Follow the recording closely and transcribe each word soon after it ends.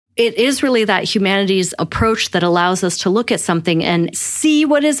It is really that humanities approach that allows us to look at something and see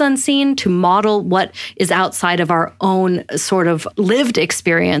what is unseen, to model what is outside of our own sort of lived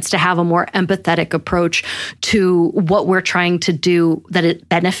experience, to have a more empathetic approach to what we're trying to do, that it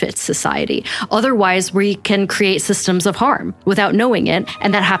benefits society. Otherwise, we can create systems of harm without knowing it,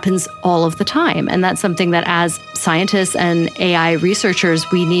 and that happens all of the time. And that's something that as scientists and AI researchers,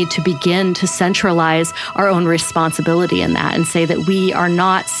 we need to begin to centralize our own responsibility in that and say that we are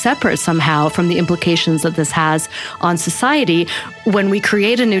not separate somehow from the implications that this has on society. When we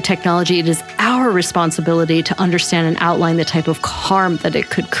create a new technology, it is our responsibility to understand and outline the type of harm that it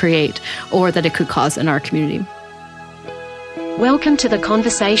could create or that it could cause in our community. Welcome to the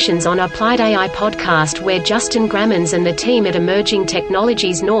Conversations on Applied AI podcast, where Justin Grammons and the team at Emerging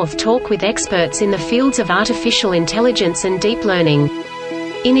Technologies North talk with experts in the fields of artificial intelligence and deep learning.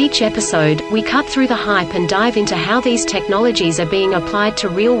 In each episode, we cut through the hype and dive into how these technologies are being applied to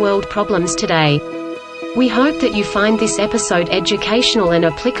real-world problems today. We hope that you find this episode educational and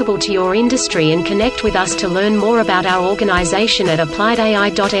applicable to your industry, and connect with us to learn more about our organization at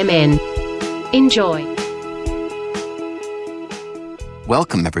appliedai.mn. Enjoy.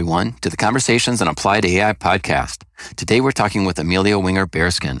 Welcome, everyone, to the Conversations on Applied AI podcast. Today, we're talking with Amelia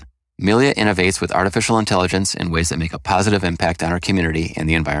Winger-Bearskin. Amelia innovates with artificial intelligence in ways that make a positive impact on our community and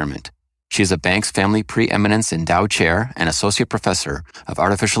the environment. She is a Banks Family Preeminence Endowed Chair and Associate Professor of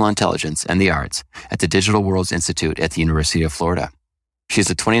Artificial Intelligence and the Arts at the Digital Worlds Institute at the University of Florida. She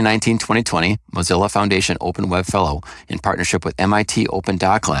is a 2019-2020 Mozilla Foundation Open Web Fellow in partnership with MIT Open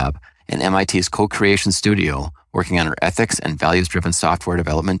Doc Lab and MIT's Co-Creation Studio, working on her ethics and values-driven software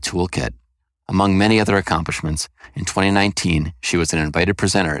development toolkit. Among many other accomplishments, in 2019, she was an invited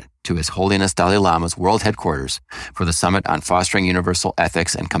presenter to His Holiness Dalai Lama's world headquarters for the Summit on Fostering Universal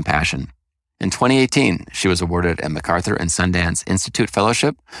Ethics and Compassion. In 2018, she was awarded a MacArthur and Sundance Institute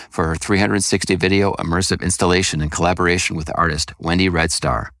Fellowship for her 360-video immersive installation in collaboration with artist Wendy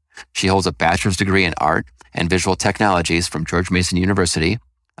Redstar. She holds a bachelor's degree in art and visual technologies from George Mason University,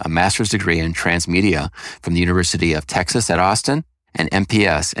 a master's degree in transmedia from the University of Texas at Austin, and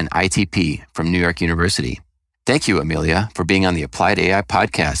MPS and ITP from New York University. Thank you, Amelia, for being on the Applied AI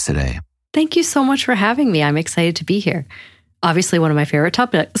podcast today. Thank you so much for having me. I'm excited to be here. Obviously, one of my favorite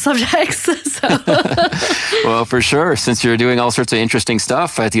subjects. Well, for sure. Since you're doing all sorts of interesting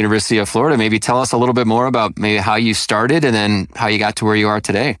stuff at the University of Florida, maybe tell us a little bit more about maybe how you started and then how you got to where you are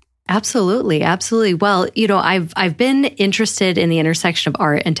today. Absolutely. Absolutely. Well, I've been interested in the intersection of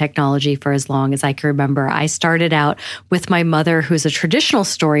art and technology for as long as I can remember. I started out with my mother, who's a traditional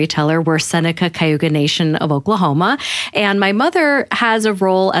storyteller. We're Seneca Cayuga Nation of Oklahoma. And my mother has a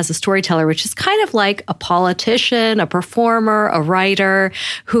role as a storyteller, which is kind of like a politician, a performer, a writer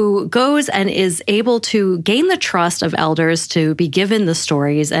who goes and is able to gain the trust of elders to be given the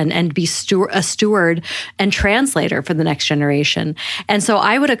stories and be a steward and translator for the next generation. And so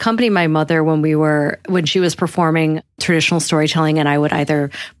I would accompany my mother when she was performing traditional storytelling, and I would either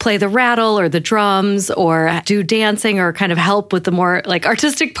play the rattle or the drums or do dancing or kind of help with the more like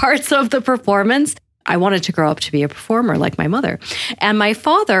artistic parts of the performance. I wanted to grow up to be a performer like my mother. And my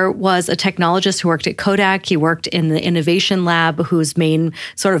father was a technologist who worked at Kodak. He worked in the innovation lab, whose main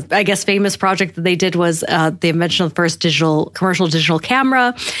sort of, I guess, famous project that they did was the invention of the first commercial digital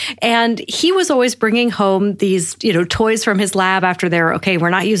camera. And he was always bringing home these, toys from his lab after we're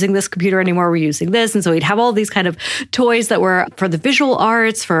not using this computer anymore, we're using this. And so he'd have all these kind of toys that were for the visual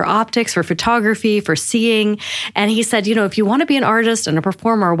arts, for optics, for photography, for seeing. And he said, if you want to be an artist and a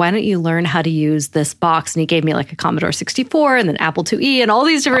performer, why don't you learn how to use this box? And he gave me like a Commodore 64 and then Apple IIe and all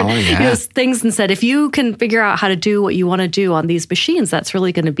these different things, and said, if you can figure out how to do what you want to do on these machines, that's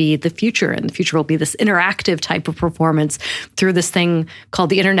really going to be the future. And the future will be this interactive type of performance through this thing called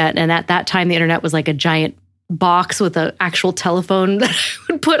the internet. And at that time, the internet was like a giant box with an actual telephone that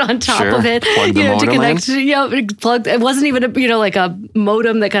I would put on top of it, to connect. Plugged. It wasn't even like a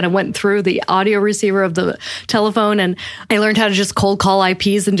modem that kind of went through the audio receiver of the telephone. And I learned how to just cold call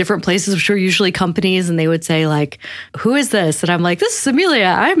IPs in different places, which were usually companies, and they would say like, "Who is this?" And I'm like, "This is Amelia.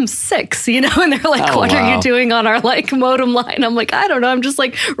 I'm 6." And they're like, "What are you doing on our like modem line?" I'm like, "I don't know. I'm just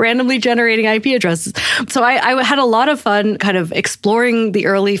like randomly generating IP addresses." So I had a lot of fun kind of exploring the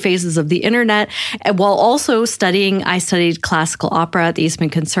early phases of the internet, while also I studied classical opera at the Eastman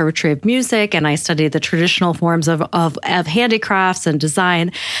Conservatory of Music, and I studied the traditional forms of handicrafts and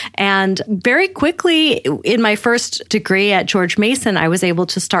design. And very quickly, in my first degree at George Mason, I was able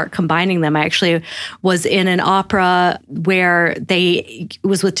to start combining them. I actually was in an opera where it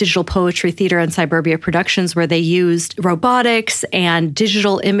was with Digital Poetry Theater and Cyberbia Productions, where they used robotics and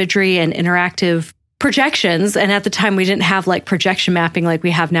digital imagery and interactive projections. And at the time, we didn't have like projection mapping like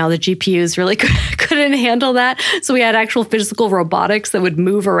we have now. The GPUs really couldn't handle that. So we had actual physical robotics that would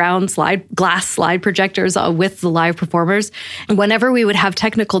move around glass slide projectors with the live performers. And whenever we would have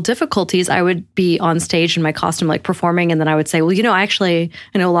technical difficulties, I would be on stage in my costume, like performing. And then I would say, well, I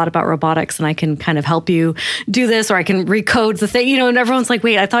know a lot about robotics and I can kind of help you do this, or I can recode the thing, and everyone's like,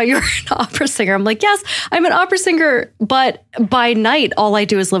 wait, I thought you were an opera singer. I'm like, yes, I'm an opera singer. But by night, all I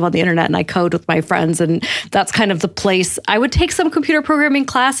do is live on the internet and I code with my friends. And that's kind of the place. I would take some computer programming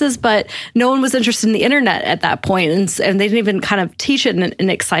classes, but no one was interested in the internet at that point. And they didn't even kind of teach it in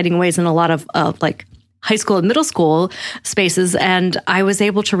exciting ways in a lot of like high school and middle school spaces. And I was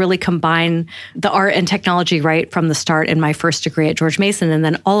able to really combine the art and technology right from the start in my first degree at George Mason. And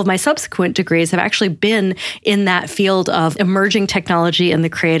then all of my subsequent degrees have actually been in that field of emerging technology and the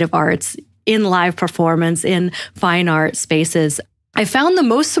creative arts, in live performance, in fine art spaces. I found the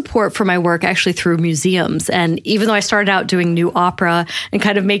most support for my work actually through museums. And even though I started out doing new opera and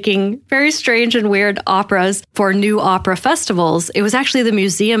kind of making very strange and weird operas for new opera festivals, it was actually the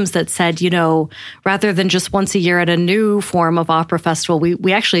museums that said, rather than just once a year at a new form of opera festival,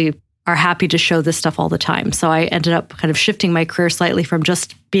 we actually are happy to show this stuff all the time. So I ended up kind of shifting my career slightly from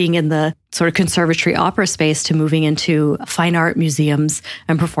just being in the sort of conservatory opera space to moving into fine art museums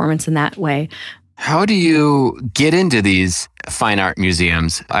and performance in that way. How do you get into these fine art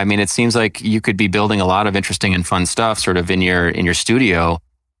museums? I mean, it seems like you could be building a lot of interesting and fun stuff sort of in your studio.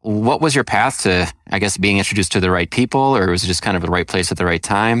 What was your path to, I guess, being introduced to the right people, or was it just kind of the right place at the right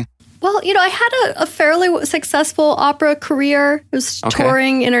time? Well, I had a fairly successful opera career. I was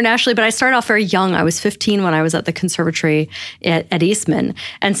touring internationally, but I started off very young. I was 15 when I was at the conservatory at Eastman.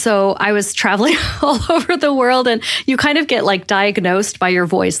 And so I was traveling all over the world, and you kind of get like diagnosed by your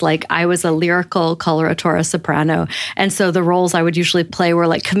voice. Like I was a lyrical coloratura soprano. And so the roles I would usually play were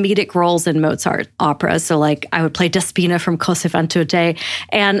like comedic roles in Mozart operas. So like I would play Despina from Cose fan tutte.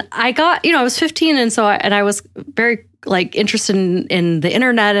 And I got, I was 15. And so I was very interested in the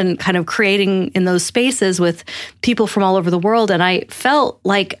internet and kind of creating in those spaces with people from all over the world. And I felt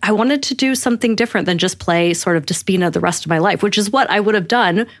like I wanted to do something different than just play sort of Despina the rest of my life, which is what I would have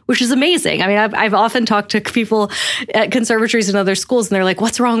done, which is amazing. I mean, I've often talked to people at conservatories and other schools, and they're like,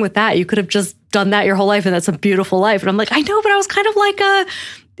 what's wrong with that? You could have just done that your whole life, and that's a beautiful life. And I'm like, I know, but I was kind of like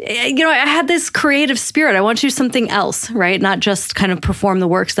I had this creative spirit. I want to do something else, right? Not just kind of perform the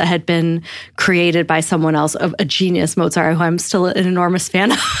works that had been created by someone else, a genius, Mozart, who I'm still an enormous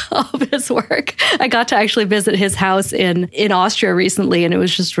fan of his work. I got to actually visit his house in Austria recently, and it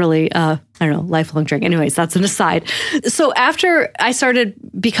was just really, lifelong dream. Anyways, that's an aside. So after I started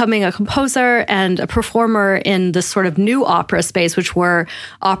becoming a composer and a performer in this sort of new opera space, which were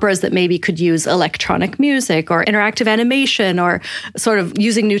operas that maybe could use electronic music or interactive animation or sort of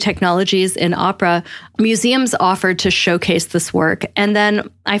using new technologies in opera, museums offered to showcase this work. And then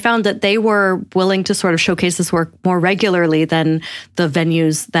I found that they were willing to sort of showcase this work more regularly than the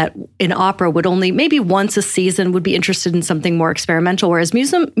venues that in opera would only maybe once a season would be interested in something more experimental, whereas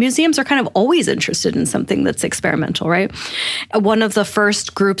museums are kind of always interested in something that's experimental, right? One of the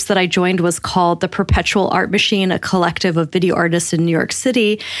first groups that I joined was called the Perpetual Art Machine, a collective of video artists in New York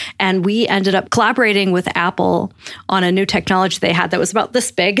City. And we ended up collaborating with Apple on a new technology they had that was about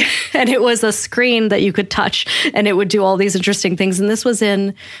this big. And it was a screen that you could touch, and it would do all these interesting things. And this was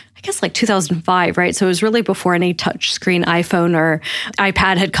in, I guess, like 2005, right? So it was really before any touch screen iPhone or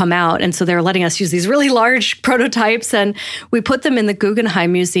iPad had come out. And so they were letting us use these really large prototypes, and we put them in the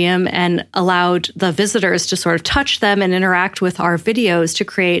Guggenheim Museum and allowed the visitors to sort of touch them and interact with our videos to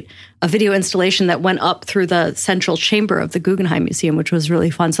create a video installation that went up through the central chamber of the Guggenheim Museum, which was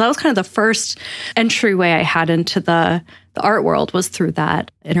really fun. So that was kind of the first entryway I had into the art world, was through that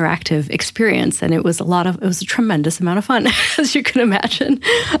interactive experience. And it was a tremendous amount of fun, as you can imagine.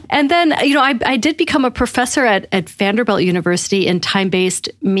 And then, I did become a professor at Vanderbilt University in time-based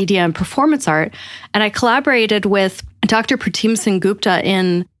media and performance art. And I collaborated with Dr. Pratim Singh Gupta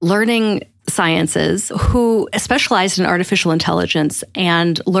in learning sciences, who specialized in artificial intelligence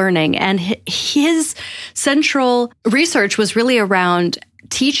and learning. And his central research was really around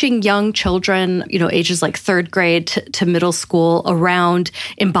teaching young children, ages like third grade to middle school, around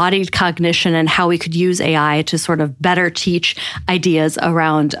embodied cognition and how we could use AI to sort of better teach ideas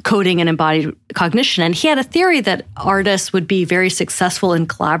around coding and embodied cognition. And he had a theory that artists would be very successful in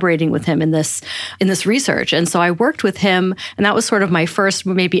collaborating with him in this research. And so I worked with him, and that was sort of my first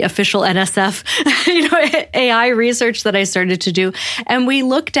maybe official NSF, AI research that I started to do. And we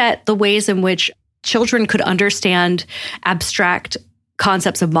looked at the ways in which children could understand abstract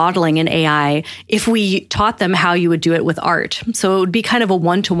concepts of modeling in AI if we taught them how you would do it with art. So it would be kind of a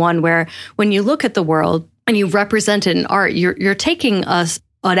one-to-one where when you look at the world and you represent it in art, you're taking an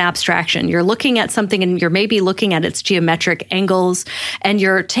abstraction. You're looking at something and you're maybe looking at its geometric angles, and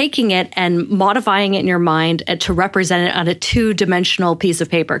you're taking it and modifying it in your mind to represent it on a two-dimensional piece of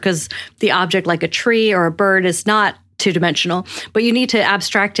paper, because the object like a tree or a bird is not two-dimensional, but you need to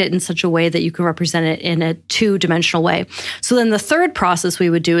abstract it in such a way that you can represent it in a two-dimensional way. So then the third process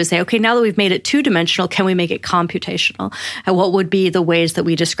we would do is say, okay, now that we've made it two-dimensional, can we make it computational? And what would be the ways that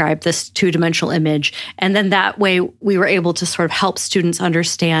we describe this two-dimensional image? And then that way we were able to sort of help students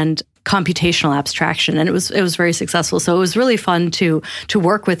understand computational abstraction, and it was very successful. So it was really fun to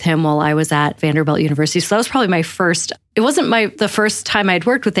work with him while I was at Vanderbilt University. So that was probably my first. It wasn't the first time I'd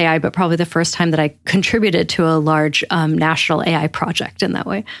worked with AI, but probably the first time that I contributed to a large national AI project in that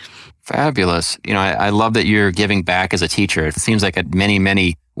way. Fabulous. I love that you're giving back as a teacher. It seems like at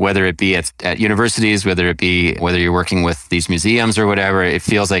many, whether it be at universities, whether you're working with these museums or whatever, it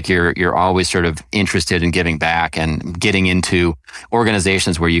feels like you're always sort of interested in giving back and getting into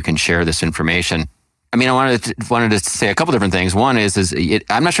organizations where you can share this information. I mean, I wanted to say a couple different things. One is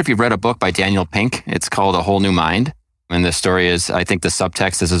I'm not sure if you've read a book by Daniel Pink. It's called A Whole New Mind. And the story is, I think the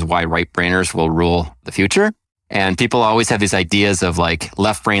subtext, this is why right-brainers will rule the future. And people always have these ideas of like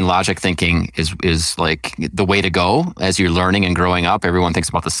left brain logic thinking is like the way to go as you're learning and growing up. Everyone thinks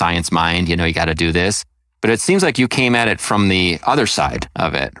about the science mind, you got to do this. But it seems like you came at it from the other side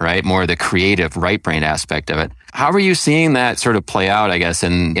of it, right? More the creative right brain aspect of it. How are you seeing that sort of play out, I guess,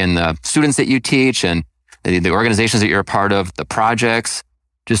 in the students that you teach and the organizations that you're a part of, the projects?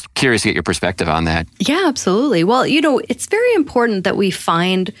 Just curious to get your perspective on that. Yeah, absolutely. Well, it's very important that we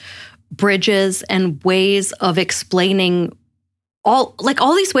find bridges and ways of explaining all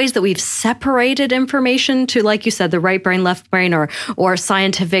these ways that we've separated information to, like you said, the right brain, left brain, or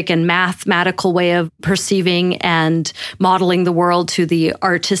scientific and mathematical way of perceiving and modeling the world to the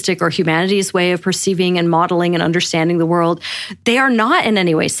artistic or humanities way of perceiving and modeling and understanding the world. They are not in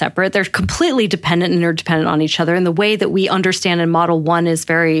any way separate. They're completely dependent and interdependent on each other. And the way that we understand and model one is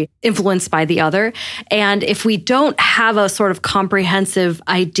very influenced by the other. And if we don't have a sort of comprehensive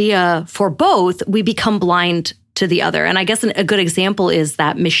idea for both, we become blind to the other. And I guess a good example is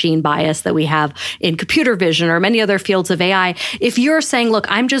that machine bias that we have in computer vision or many other fields of AI. If you're saying, look,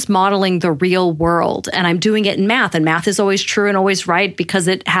 I'm just modeling the real world and I'm doing it in math, and math is always true and always right because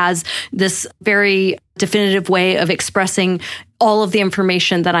it has this very definitive way of expressing all of the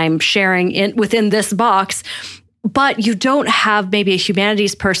information that I'm sharing within this box, but you don't have maybe a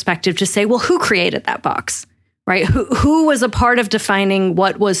humanities perspective to say, well, who created that box? Right? Who was a part of defining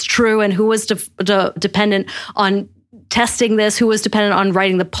what was true, and who was dependent on testing this? Who was dependent on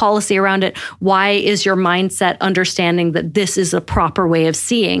writing the policy around it? Why is your mindset understanding that this is a proper way of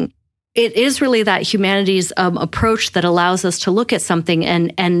seeing? It is really that humanities approach that allows us to look at something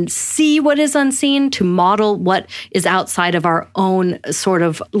and see what is unseen, to model what is outside of our own sort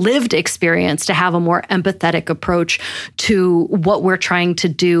of lived experience, to have a more empathetic approach to what we're trying to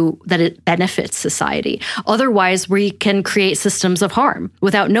do, that it benefits society. Otherwise, we can create systems of harm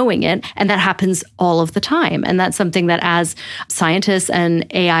without knowing it, and that happens all of the time. And that's something that as scientists and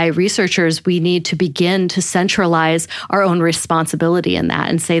AI researchers, we need to begin to centralize our own responsibility in that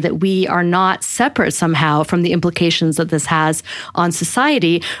and say that we are not separate somehow from the implications that this has on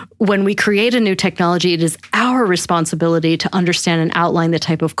society. When we create a new technology, it is our responsibility to understand and outline the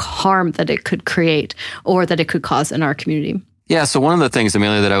type of harm that it could create or that it could cause in our community. Yeah, so one of the things,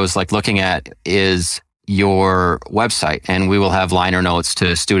 Amelia, that I was looking at is your website, and we will have liner notes to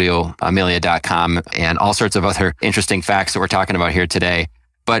studioamelia.com and all sorts of other interesting facts that we're talking about here today.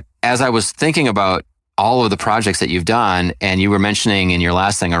 But as I was thinking about all of the projects that you've done, and you were mentioning in your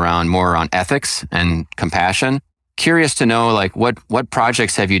last thing more around ethics and compassion. Curious to know, what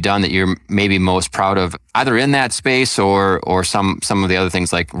projects have you done that you're maybe most proud of, either in that space or some of the other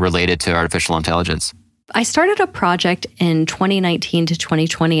things related to artificial intelligence? I started a project in 2019 to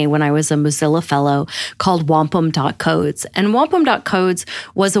 2020 when I was a Mozilla fellow called Wampum.Codes. And Wampum.Codes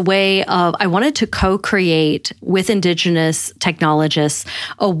was a way of, I wanted to co-create with Indigenous technologists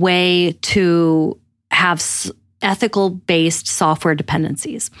a way to have ethical-based software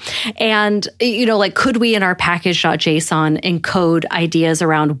dependencies. And, could we in our package.json encode ideas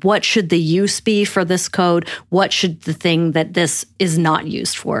around what should the use be for this code? What should the thing that this is not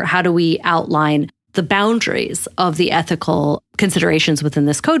used for? How do we outline the boundaries of the ethical considerations within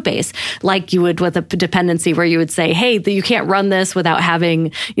this code base, like you would with a dependency where you would say, hey, you can't run this without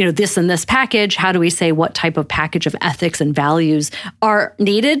having, this and this package. How do we say what type of package of ethics and values are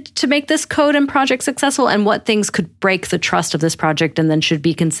needed to make this code and project successful, and what things could break the trust of this project and then should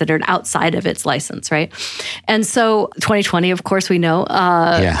be considered outside of its license, right? And so 2020, of course, we know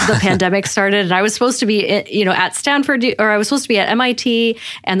the pandemic started, and I was supposed to be, at Stanford, or I was supposed to be at MIT,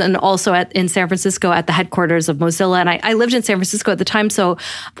 and then also in San Francisco at the headquarters of Mozilla. And I lived in San Francisco at the time, so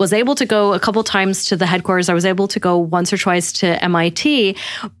was able to go a couple times to the headquarters. I was able to go once or twice to MIT,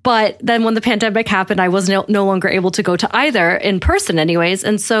 but then when the pandemic happened, I was no longer able to go to either in person anyways.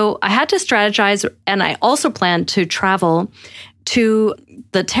 And so I had to strategize, and I also planned to travel to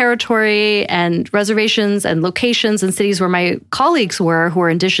the territory and reservations and locations and cities where my colleagues were, who are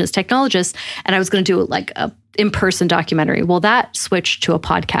indigenous technologists. And I was going to do like a in-person documentary. Well, that switched to a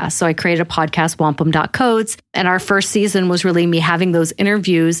podcast. So I created a podcast, Wampum.Codes. And our first season was really me having those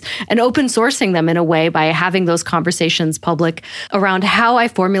interviews and open sourcing them in a way by having those conversations public around how I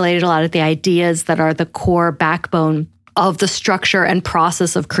formulated a lot of the ideas that are the core backbone of the structure and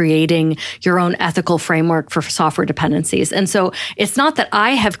process of creating your own ethical framework for software dependencies. And so it's not that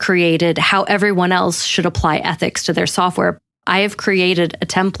I have created how everyone else should apply ethics to their software. I have created a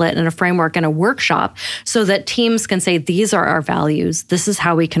template and a framework and a workshop so that teams can say, these are our values. This is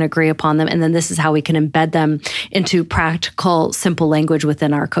how we can agree upon them. And then this is how we can embed them into practical, simple language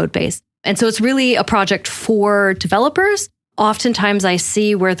within our code base. And so it's really a project for developers. Oftentimes I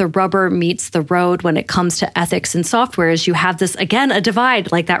see where the rubber meets the road when it comes to ethics in software is you have this, again, a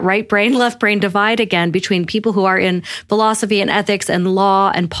divide, like that right brain, left brain divide again between people who are in philosophy and ethics and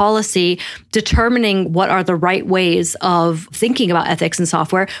law and policy, determining what are the right ways of thinking about ethics in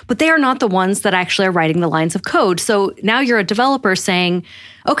software, but they are not the ones that actually are writing the lines of code. So now you're a developer saying,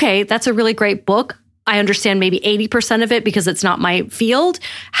 okay, that's a really great book. I understand maybe 80% of it because it's not my field.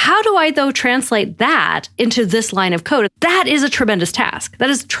 How do I, though, translate that into this line of code? That is a tremendous task. That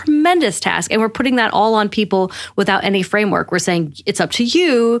is a tremendous task. And we're putting that all on people without any framework. We're saying it's up to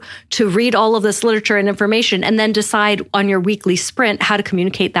you to read all of this literature and information and then decide on your weekly sprint how to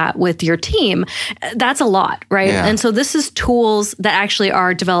communicate that with your team. That's a lot, right? Yeah. And so this is tools that actually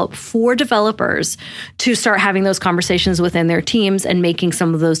are developed for developers to start having those conversations within their teams and making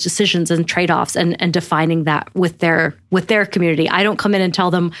some of those decisions and trade-offs and defining that with their community. I don't come in and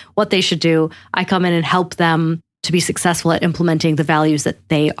tell them what they should do. I come in and help them to be successful at implementing the values that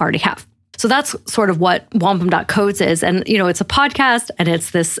they already have. So that's sort of what Wampum.Codes is. And, it's a podcast and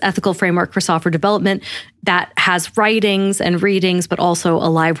it's this ethical framework for software development that has writings and readings, but also a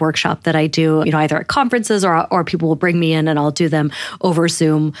live workshop that I do, either at conferences or people will bring me in and I'll do them over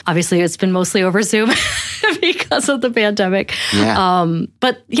Zoom. Obviously, it's been mostly over Zoom because of the pandemic. Yeah.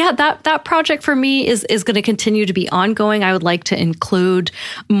 But yeah, that project for me is going to continue to be ongoing. I would like to include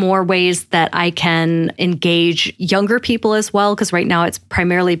more ways that I can engage younger people as well, because right now it's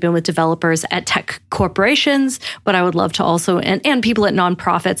primarily been with developers at tech corporations, but I would love to also, and people at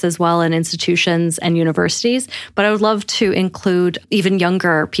nonprofits as well, and institutions and universities. But I would love to include even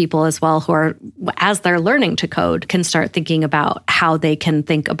younger people as well who are, as they're learning to code, can start thinking about how they can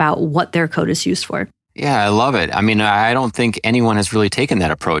think about what their code is used for. Yeah, I love it. I mean, I don't think anyone has really taken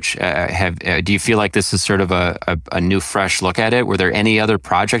that approach. Do you feel like this is sort of a new, fresh look at it? Were there any other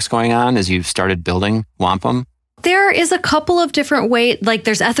projects going on as you started building Wampum? There is a couple of different ways, like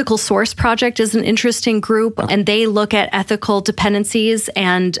there's Ethical Source Project is an interesting group, and they look at ethical dependencies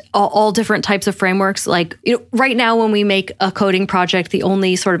and all different types of frameworks. Like right now when we make a coding project, the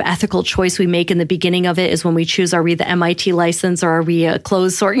only sort of ethical choice we make in the beginning of it is when we choose, are we the MIT license or are we a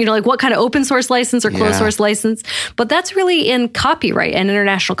closed source, like what kind of open source license or closed source license? But that's really in copyright and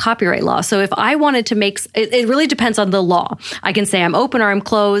international copyright law. So if I wanted to make, it really depends on the law. I can say I'm open or I'm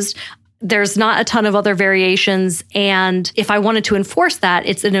closed. There's not a ton of other variations. And if I wanted to enforce that,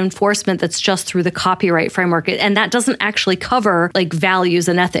 it's an enforcement that's just through the copyright framework. And that doesn't actually cover like values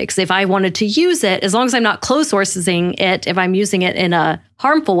and ethics. If I wanted to use it, as long as I'm not closed sourcing it, if I'm using it in a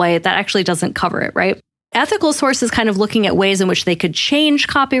harmful way, that actually doesn't cover it, right? Ethical Source is kind of looking at ways in which they could change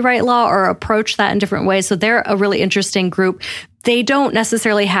copyright law or approach that in different ways. So they're a really interesting group. They don't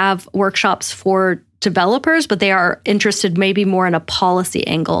necessarily have workshops for developers, but they are interested maybe more in a policy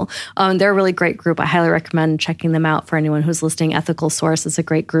angle. They're a really great group. I highly recommend checking them out for anyone who's listening. Ethical Source is a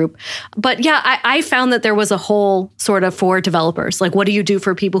great group. But yeah, I found that there was a whole sort of for developers. Like, what do you do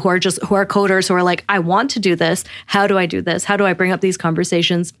for people who are coders who are like, I want to do this. How do I do this? How do I bring up these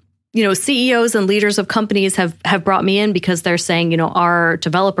conversations? CEOs and leaders of companies have brought me in because they're saying, our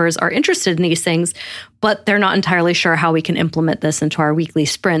developers are interested in these things, but they're not entirely sure how we can implement this into our weekly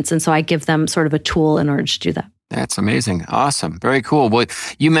sprints. And so I give them sort of a tool in order to do that. That's amazing. Awesome. Very cool. Well,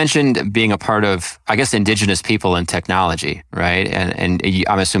 you mentioned being a part of, I guess, Indigenous people in technology, right? And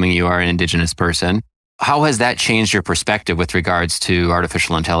I'm assuming you are an Indigenous person. How has that changed your perspective with regards to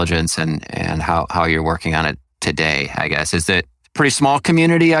artificial intelligence and how you're working on it today, I guess? Is it a pretty small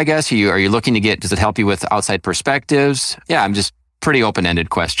community, I guess? Are you looking to does it help you with outside perspectives? Yeah, I'm just pretty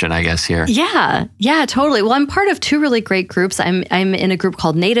open-ended question, I guess, here. Yeah, totally. Well, I'm part of two really great groups. I'm in a group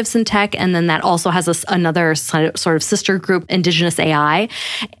called Natives in Tech, and then that also has another sort of sister group, Indigenous AI.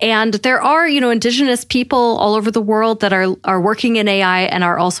 And there are, Indigenous people all over the world that are working in AI and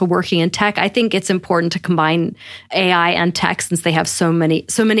are also working in tech. I think it's important to combine AI and tech since they have so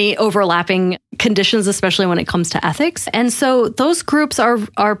many overlapping conditions, especially when it comes to ethics. And so those groups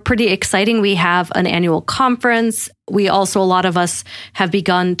are pretty exciting. We have an annual conference. We also, a lot of us have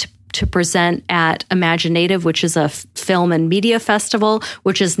begun to present at Imaginative, which is a film and media festival,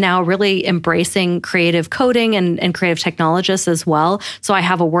 which is now really embracing creative coding and creative technologists as well. So I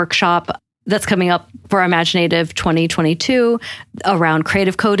have a workshop that's coming up for Imaginative 2022 around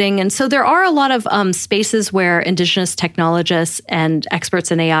creative coding. And so there are a lot of spaces where Indigenous technologists and experts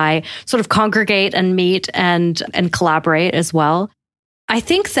in AI sort of congregate and meet and collaborate as well. I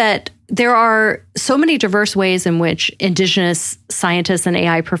think that there are so many diverse ways in which Indigenous scientists and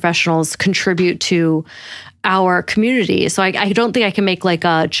AI professionals contribute to our community. So I don't think I can make like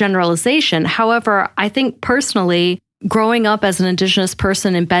a generalization. However, I think personally, growing up as an Indigenous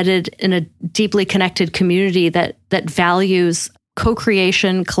person embedded in a deeply connected community that values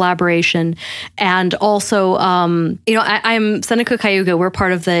co-creation, collaboration, and also, I'm Seneca Cayuga. We're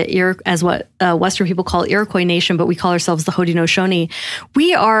part of as what Western people call Iroquois Nation, but we call ourselves the Haudenosaunee.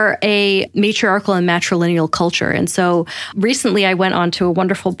 We are a matriarchal and matrilineal culture. And so recently I went on to a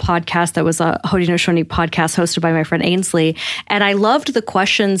wonderful podcast that was a Haudenosaunee podcast hosted by my friend Ainsley. And I loved the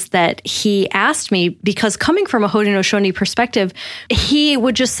questions that he asked me because coming from a Haudenosaunee perspective, he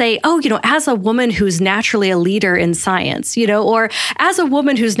would just say, as a woman who's naturally a leader in science, or as a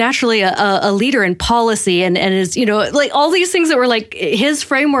woman who's naturally a leader in policy and is, like all these things that were like his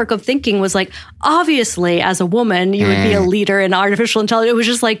framework of thinking was like, obviously, as a woman, you would be a leader in artificial intelligence. It was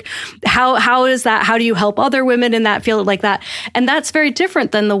just like, how is that? How do you help other women in that field like that? And that's very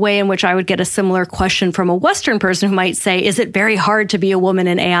different than the way in which I would get a similar question from a Western person who might say, is it very hard to be a woman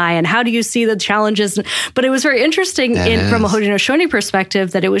in AI? And how do you see the challenges? But it was very interesting from a Haudenosaunee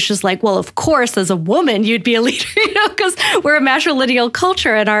perspective that it was just like, well, of course, as a woman, you'd be a leader, because we're a matrilineal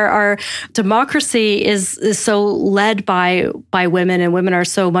culture and our democracy is so led by women, and women are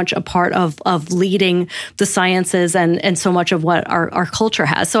so much a part of leading the sciences and so much of what our culture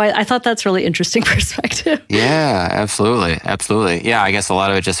has. So I thought that's really interesting perspective. Yeah, absolutely. Absolutely. Yeah, I guess a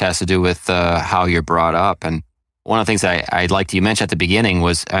lot of it just has to do with how you're brought up. And one of the things I'd like to, you mentioned at the beginning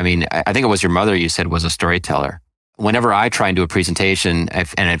was, I think it was your mother you said was a storyteller. Whenever I try and do a presentation,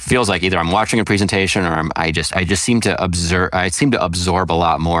 and it feels like either I'm watching a presentation or I just seem to observe. I seem to absorb a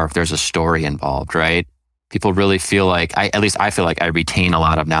lot more if there's a story involved, right? People really feel like, I feel like I retain a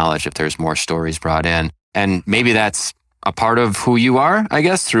lot of knowledge if there's more stories brought in. And maybe that's a part of who you are, I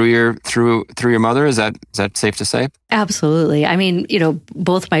guess, through your mother. Is that safe to say? Absolutely. I mean,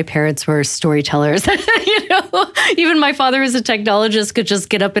 both my parents were storytellers. Even my father, as a technologist, could just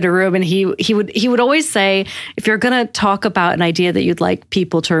get up in a room and he would always say, if you're going to talk about an idea that you'd like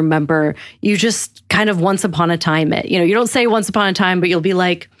people to remember, you just kind of once upon a time it. You don't say once upon a time, but you'll be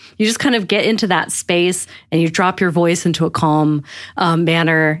like, you just kind of get into that space and you drop your voice into a calm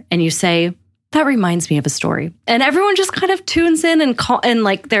manner and you say, that reminds me of a story. And everyone just kind of tunes in and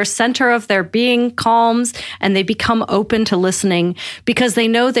like their center of their being calms and they become open to listening because they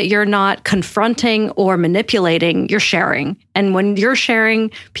know that you're not confronting or manipulating, you're sharing. And when you're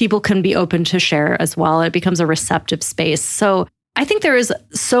sharing, people can be open to share as well. It becomes a receptive space. So I think there is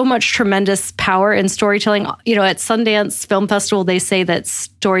so much tremendous power in storytelling. At Sundance Film Festival, they say that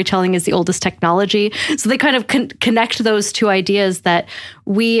storytelling is the oldest technology. So they kind of connect those two ideas that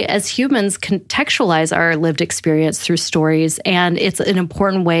we as humans contextualize our lived experience through stories. And it's an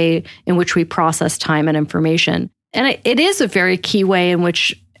important way in which we process time and information. And it is a very key way in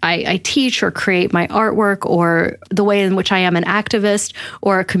which I teach or create my artwork, or the way in which I am an activist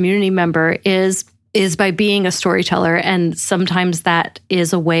or a community member is by being a storyteller. And sometimes that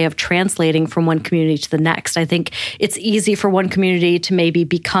is a way of translating from one community to the next. I think it's easy for one community to maybe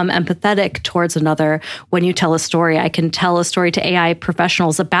become empathetic towards another when you tell a story. I can tell a story to AI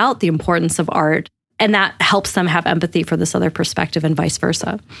professionals about the importance of art, and that helps them have empathy for this other perspective and vice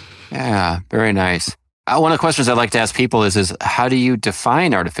versa. Yeah, very nice. One of the questions I'd like to ask people is how do you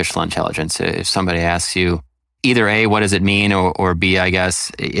define artificial intelligence? If somebody asks you, either A, what does it mean? Or B, I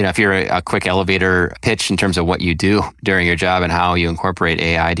guess, if you're a quick elevator pitch in terms of what you do during your job and how you incorporate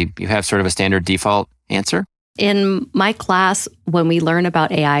AI, do you have sort of a standard default answer? In my class, when we learn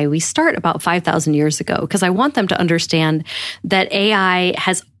about AI, we start about 5,000 years ago because I want them to understand that AI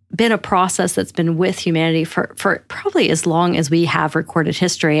has been a process that's been with humanity for probably as long as we have recorded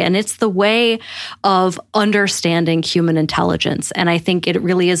history. And it's the way of understanding human intelligence. And I think it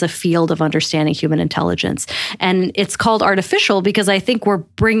really is a field of understanding human intelligence. And it's called artificial because I think we're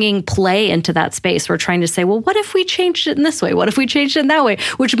bringing play into that space. We're trying to say, well, what if we changed it in this way? What if we changed it in that way?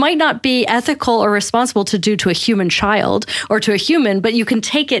 Which might not be ethical or responsible to do to a human child or to a human, but you can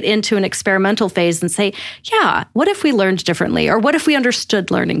take it into an experimental phase and say, yeah, what if we learned differently? Or what if we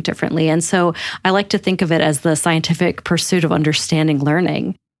understood learning differently? And so I like to think of it as the scientific pursuit of understanding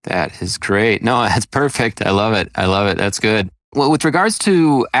learning. That is great. No, that's perfect. I love it. That's good. Well, with regards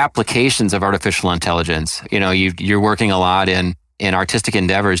to applications of artificial intelligence, you're working a lot in artistic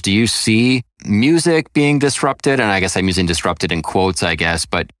endeavors. Do you see music being disrupted? And I guess I'm using disrupted in quotes,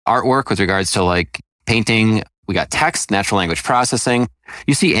 but artwork with regards to like painting, we got text, natural language processing.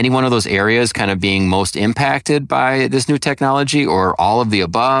 You see any one of those areas kind of being most impacted by this new technology or all of the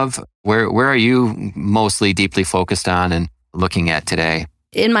above? Where are you mostly deeply focused on and looking at today?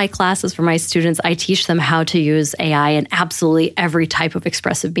 In my classes for my students, I teach them how to use AI in absolutely every type of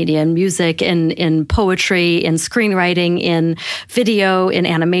expressive media, in music, in poetry, in screenwriting, in video, in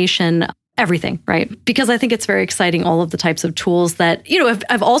animation. Everything, right? Because I think it's very exciting, all of the types of tools that,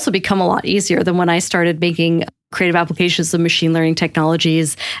 have also become a lot easier than when I started making creative applications of machine learning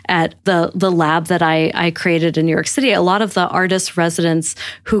technologies at the lab that I created in New York City. A lot of the artists, residents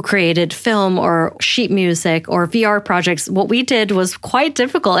who created film or sheet music or VR projects, what we did was quite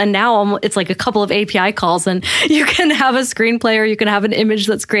difficult. And now it's like a couple of API calls and you can have a screenplay or you can have an image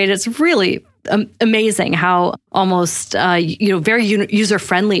that's created. It's really amazing how almost very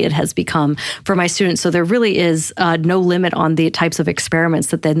user-friendly it has become for my students. So there really is no limit on the types of experiments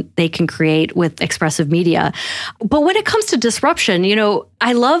that then they can create with expressive media. But when it comes to disruption,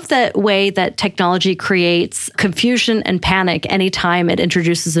 I love that way that technology creates confusion and panic anytime it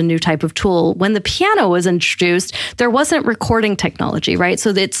introduces a new type of tool. When the piano was introduced, there wasn't recording technology, right? So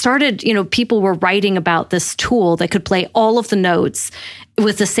it started, people were writing about this tool that could play all of the notes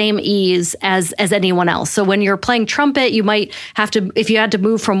with the same ease as anyone else. So when you're playing trumpet, you might have to, if you had to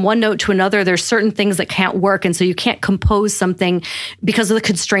move from one note to another, there's certain things that can't work. And so you can't compose something because of the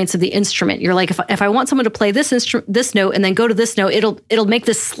constraints of the instrument. You're like, if I want someone to play this note and then go to this note, it'll make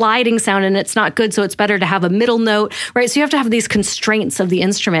this sliding sound and it's not good. So it's better to have a middle note, right? So you have to have these constraints of the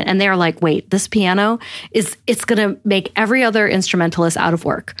instrument. And they're like, wait, this piano it's going to make every other instrumentalist out of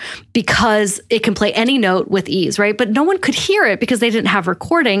work because it can play any note with ease, right? But no one could hear it because they didn't have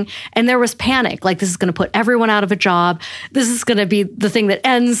recording, and there was panic. Like, this is going to put everyone out of a job. This is going to be the thing that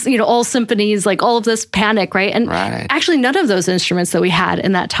ends, all symphonies, like all of this panic, right? And actually, none of those instruments that we had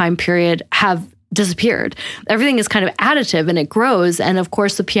in that time period have disappeared. Everything is kind of additive and it grows. And of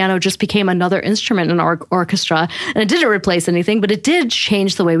course, the piano just became another instrument in our orchestra. And it didn't replace anything, but it did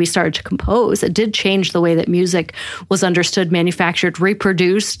change the way we started to compose. It did change the way that music was understood, manufactured,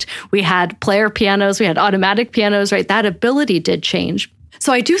 reproduced. We had player pianos, we had automatic pianos, right? That ability did change.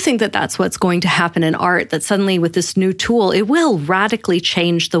 So I do think that that's what's going to happen in art, that suddenly with this new tool, it will radically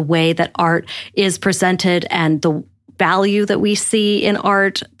change the way that art is presented and the value that we see in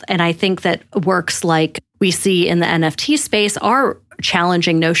art. And I think that works like we see in the NFT space are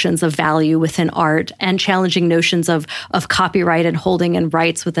challenging notions of value within art and challenging notions of copyright and holding and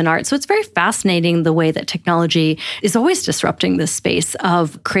rights within art. So it's very fascinating the way that technology is always disrupting this space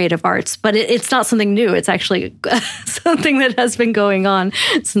of creative arts. But it's not something new. It's actually something that has been going on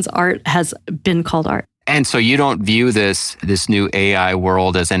since art has been called art. And so you don't view this new AI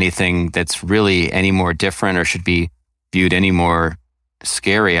world as anything that's really any more different or should be viewed any more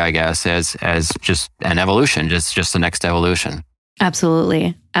scary, I guess, as just an evolution, just the next evolution.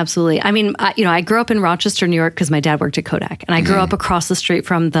 Absolutely. Absolutely. I mean, I grew up in Rochester, New York, because my dad worked at Kodak. And I grew up across the street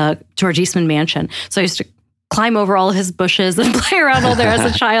from the George Eastman mansion. So I used to climb over all his bushes and play around all there as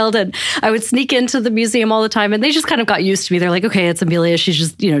a child. And I would sneak into the museum all the time. And they just kind of got used to me. They're like, okay, it's Amelia. She's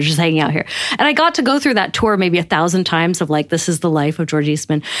just, just hanging out here. And I got to go through that tour maybe 1,000 times of like, this is the life of George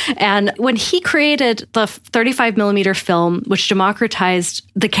Eastman. And when he created the 35 millimeter film, which democratized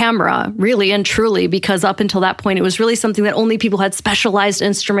the camera really and truly, because up until that point, it was really something that only people who had specialized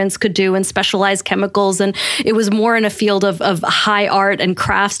instruments could do and specialized chemicals. And it was more in a field of high art and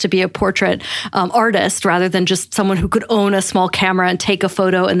crafts to be a portrait artist rather than just someone who could own a small camera and take a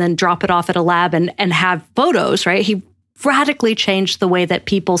photo and then drop it off at a lab and have photos, right? He radically changed the way that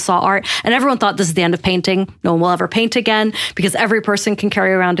people saw art. And everyone thought this is the end of painting. No one will ever paint again because every person can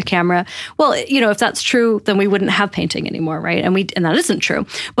carry around a camera. Well, if that's true, then we wouldn't have painting anymore, right? And that isn't true.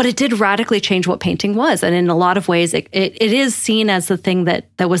 But it did radically change what painting was. And in a lot of ways, it is seen as the thing that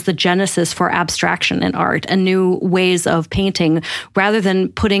was the genesis for abstraction in art and new ways of painting, rather than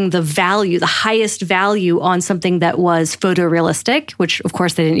putting the highest value on something that was photorealistic, which of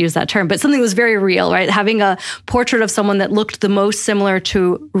course they didn't use that term, but something that was very real, right? Having a portrait of someone that looked the most similar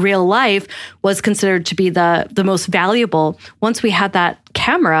to real life was considered to be the most valuable. Once we had that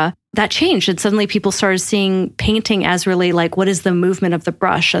camera, that changed. And suddenly people started seeing painting as really like, what is the movement of the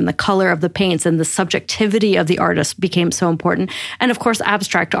brush and the color of the paints, and the subjectivity of the artist became so important. And of course,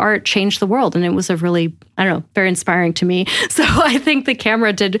 abstract art changed the world. And it was a really, very inspiring to me. So I think the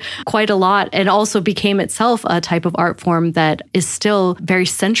camera did quite a lot, and also became itself a type of art form that is still very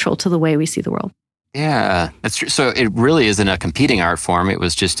central to the way we see the world. Yeah, that's true. So it really isn't a competing art form. It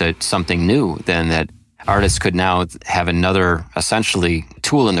was just something new then that artists could now have another, essentially,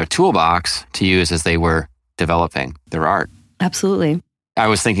 tool in their toolbox to use as they were developing their art. Absolutely. I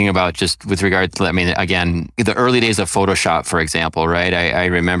was thinking about just with regard to, again, the early days of Photoshop, for example, right? I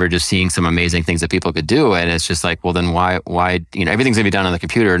remember just seeing some amazing things that people could do. And it's just like, well, then why, everything's going to be done on the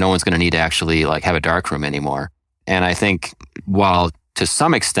computer. No one's going to need to actually have a darkroom anymore. And I think while to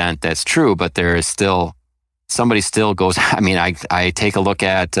some extent that's true, but there is still, somebody still goes, I take a look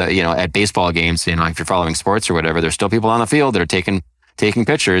at, at baseball games, if you're following sports or whatever, there's still people on the field that are taking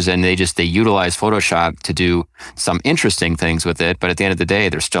pictures, and they utilize Photoshop to do some interesting things with it. But at the end of the day,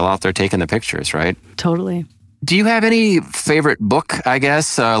 they're still out there taking the pictures, right? Totally. Do you have any favorite book, I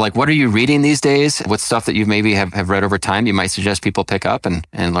guess? What are you reading these days? What stuff that you maybe have read over time you might suggest people pick up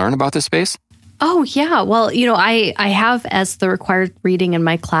and learn about this space? Oh, yeah. Well, I have as the required reading in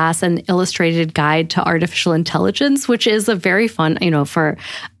my class an illustrated guide to artificial intelligence, which is a very fun,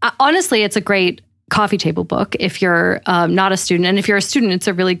 honestly, it's a great coffee table book if you're not a student. And if you're a student, it's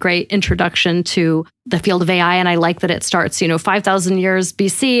a really great introduction to the field of AI. And I like that it starts, 5,000 years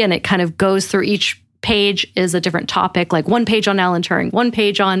BC, and it kind of goes through each page is a different topic, like one page on Alan Turing, one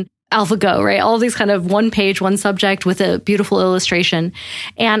page on AlphaGo, right? All these kind of one page, one subject with a beautiful illustration.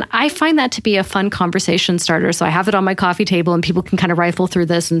 And I find that to be a fun conversation starter. So I have it on my coffee table, and people can kind of rifle through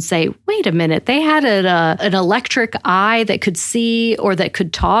this and say, wait a minute, they had an electric eye that could see or that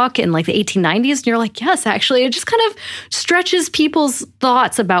could talk in the 1890s. And you're like, yes, actually, it just kind of stretches people's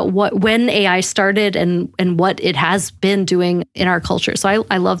thoughts about when AI started and what it has been doing in our culture. So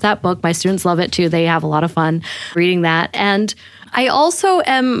I love that book. My students love it too. They have a lot of fun reading that. And I also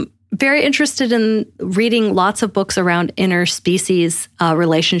am very interested in reading lots of books around interspecies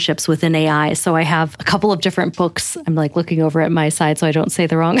relationships within AI. So I have a couple of different books. I'm looking over at my side so I don't say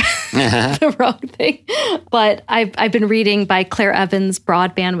the wrong thing. But I've been reading by Claire Evans,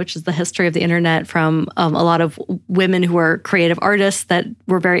 Broadband, which is the history of the internet, from a lot of women who are creative artists that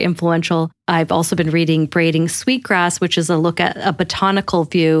were very influential. I've also been reading Braiding Sweetgrass, which is a look at a botanical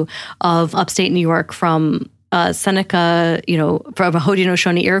view of upstate New York from Seneca, from a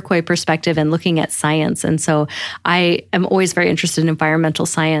Haudenosaunee Iroquois perspective, and looking at science. And so I am always very interested in environmental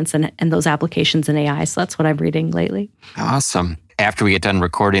science and those applications in AI. So that's what I'm reading lately. Awesome. After we get done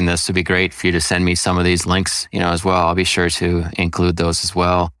recording this, it'd be great for you to send me some of these links, as well. I'll be sure to include those as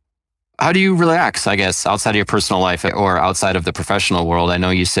well. How do you relax, I guess, outside of your personal life or outside of the professional world? I know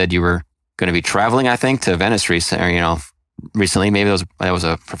you said you were going to be traveling, I think, to Venice recently. Maybe that was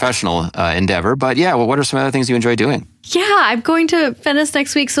a professional endeavor. But yeah, what are some other things you enjoy doing? Yeah, I'm going to Venice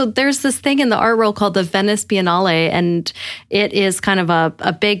next week. So there's this thing in the art world called the Venice Biennale, and it is kind of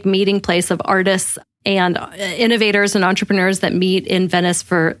a big meeting place of artists and innovators and entrepreneurs that meet in Venice.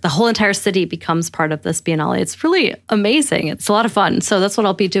 For the whole entire city becomes part of this Biennale. It's really amazing. It's a lot of fun. So that's what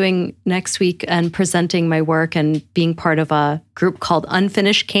I'll be doing next week, and presenting my work and being part of a group called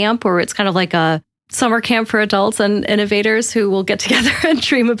Unfinished Camp, where it's kind of like a summer camp for adults and innovators who will get together and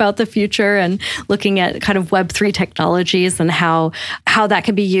dream about the future, and looking at kind of Web3 technologies and how that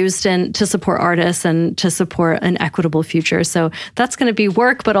can be used to support artists and to support an equitable future. So that's going to be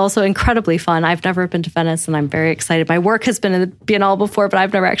work, but also incredibly fun. I've never been to Venice, and I'm very excited. My work has been in the Biennale before, but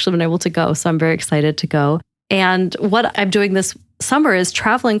I've never actually been able to go. So I'm very excited to go. And what I'm doing this summer is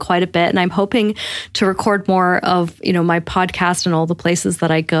traveling quite a bit, and I'm hoping to record more of, my podcast and all the places that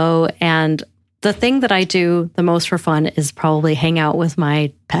I go. And the thing that I do the most for fun is probably hang out with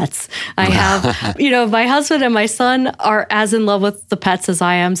my pets. I have, my husband and my son are as in love with the pets as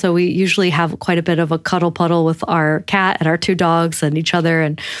I am. So we usually have quite a bit of a cuddle puddle with our cat and our two dogs and each other.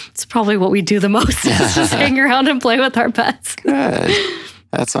 And it's probably what we do the most is just hang around and play with our pets. Good.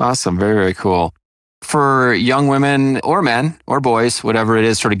 That's awesome. Very, very cool. for young women or men or boys, whatever it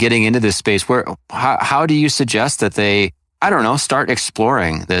is, sort of getting into this space, how do you suggest that they, I don't know, start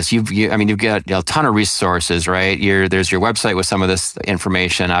exploring this? You've got a ton of resources, right? There's your website with some of this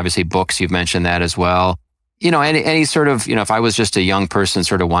information, obviously books, you've mentioned that as well. Any sort of, if I was just a young person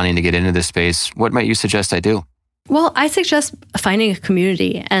sort of wanting to get into this space, what might you suggest I do? Well, I suggest finding a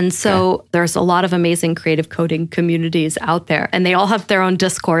community. And so there's a lot of amazing creative coding communities out there, and they all have their own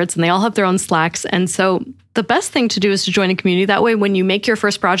Discords and they all have their own Slacks. And so the best thing to do is to join a community. That way, when you make your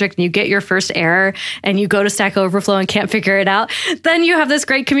first project and you get your first error and you go to Stack Overflow and can't figure it out, then you have this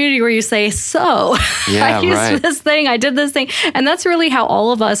great community where you say, I used this thing, I did this thing. And that's really how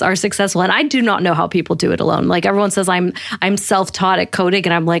all of us are successful. And I do not know how people do it alone. Like everyone says, I'm self-taught at coding.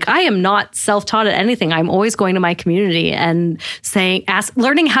 And I'm like, I am not self-taught at anything. I'm always going to my community and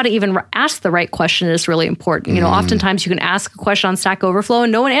learning how to even ask the right question is really important. Oftentimes you can ask a question on Stack Overflow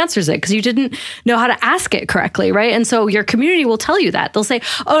and no one answers it because you didn't know how to ask it correctly, right? And so your community will tell you that. They'll say,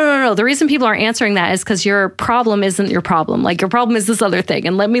 oh, no, the reason people aren't answering that is because your problem isn't your problem. Like your problem is this other thing.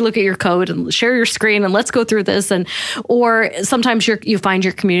 And let me look at your code and share your screen and let's go through this. Or sometimes you find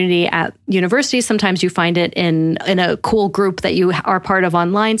your community at university. Sometimes you find it in a cool group that you are part of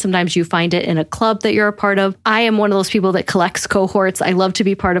online. Sometimes you find it in a club that you're a part of. I am one of those people that collects cohorts. I love to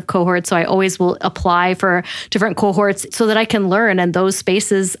be part of cohorts. So I always will apply for different cohorts so that I can learn. And those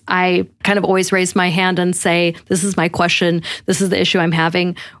spaces, I kind of always raise my hand and say, this is my question. This is the issue I'm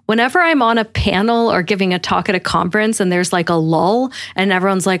having. Whenever I'm on a panel or giving a talk at a conference and there's like a lull and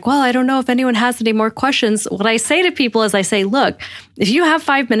everyone's like, well, I don't know if anyone has any more questions. What I say to people is I say, look, if you have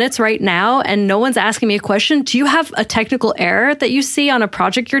 5 minutes right now and no one's asking me a question, do you have a technical error that you see on a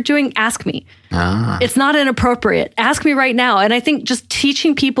project you're doing? Ask me. It's not inappropriate. Ask me right now. And I think just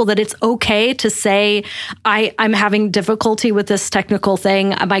teaching people that it's okay to say, I'm having difficulty with this technical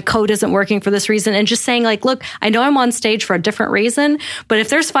thing. My code isn't working for this reason. And just saying like, look, I know I'm on stage for a different reason, but if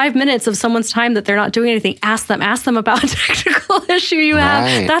there's 5 minutes of someone's time that they're not doing anything, ask them about a technical issue you have.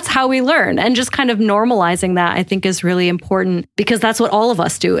 Right. That's how we learn. And just kind of normalizing that I think is really important because that's what all of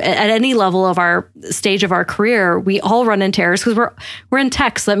us do. At any level of our stage of our career, we all run into errors because we're in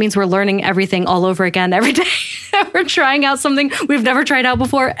tech. So that means we're learning everything all over again every day. We're trying out something we've never tried out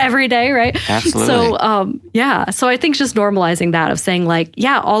before every day, right? Absolutely. So, so I think just normalizing that of saying like,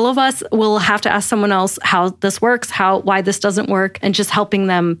 all of us will have to ask someone else how this works, why this doesn't work, and just helping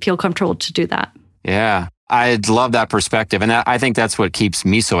them feel comfortable to do that. Yeah. I love that perspective. And I think that's what keeps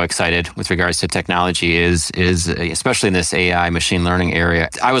me so excited with regards to technology is especially in this AI machine learning area.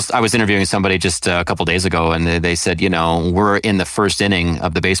 I was interviewing somebody just a couple days ago and they said, we're in the first inning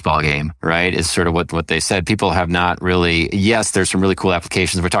of the baseball game, right? Is sort of what they said. People have not really, yes, there's some really cool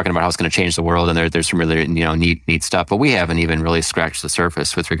applications. We're talking about how it's going to change the world and there's some really, neat stuff, but we haven't even really scratched the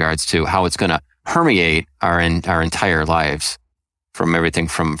surface with regards to how it's going to permeate our entire lives. From everything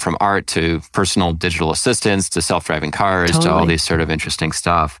from art to personal digital assistants to self-driving cars to all these sort of interesting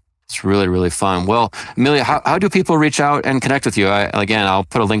stuff. It's really, really fun. Well, Amelia, how do people reach out and connect with you? Again, I'll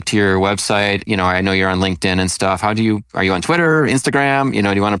put a link to your website. I know you're on LinkedIn and stuff. Are you on Twitter, Instagram? Do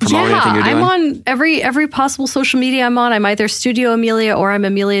you want to promote anything you're doing? I'm on every possible social media I'm on. I'm either Studio Amelia or I'm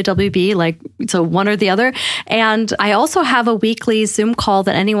Amelia WB, so one or the other. And I also have a weekly Zoom call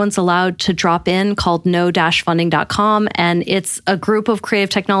that anyone's allowed to drop in called no-funding.com. And it's a group of creative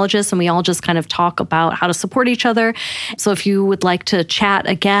technologists and we all just kind of talk about how to support each other. So if you would like to chat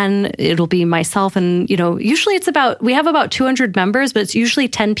again, it'll be myself and, usually we have about 200 members, but it's usually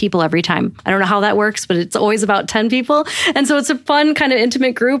 10 people every time. I don't know how that works, but it's always about 10 people. And so it's a fun kind of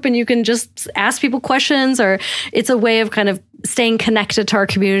intimate group and you can just ask people questions or it's a way of kind of staying connected to our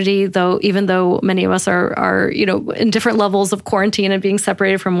community, even though many of us are, in different levels of quarantine and being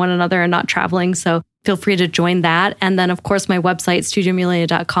separated from one another and not traveling. So feel free to join that. And then of course, my website,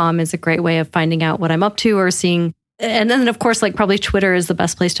 studioamelia.com is a great way of finding out what I'm up to or seeing. And then, of course, probably Twitter is the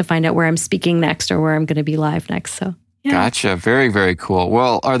best place to find out where I'm speaking next or where I'm going to be live next. So, yeah. Gotcha. Very, very cool.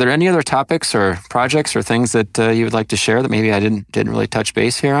 Well, are there any other topics or projects or things that you would like to share that maybe I didn't really touch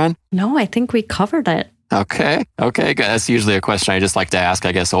base here on? No, I think we covered it. Okay. That's usually a question I just like to ask.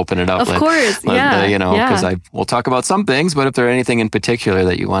 I guess open it up. Of course. Because we'll talk about some things, but if there anything in particular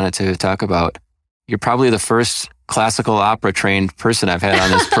that you wanted to talk about, you're probably the first classical opera trained person I've had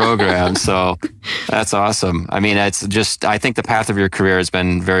on this program. So that's awesome. I mean, it's just, I think the path of your career has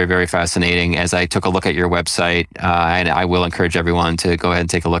been very, very fascinating. As I took a look at your website, and I will encourage everyone to go ahead and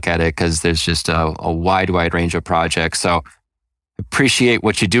take a look at it because there's just a wide range of projects. So appreciate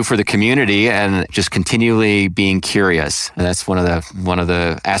what you do for the community and just continually being curious. And that's one of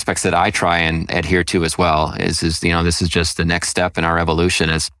the aspects that I try and adhere to as well is this is just the next step in our evolution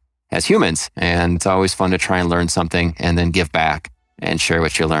as humans. And it's always fun to try and learn something and then give back and share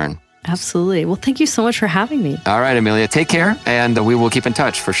what you learn. Absolutely. Well, thank you so much for having me. All right, Amelia, take care, and we will keep in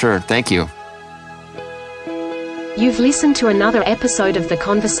touch for sure. Thank you. You've listened to another episode of the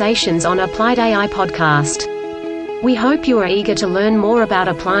Conversations on Applied AI podcast. We hope you are eager to learn more about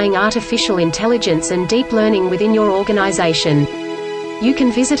applying artificial intelligence and deep learning within your organization. You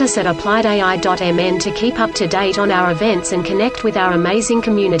can visit us at appliedai.mn to keep up to date on our events and connect with our amazing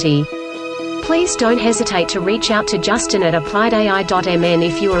community. Please don't hesitate to reach out to Justin at appliedai.mn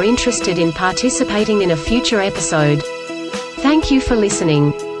if you are interested in participating in a future episode. Thank you for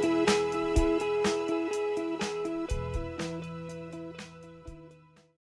listening.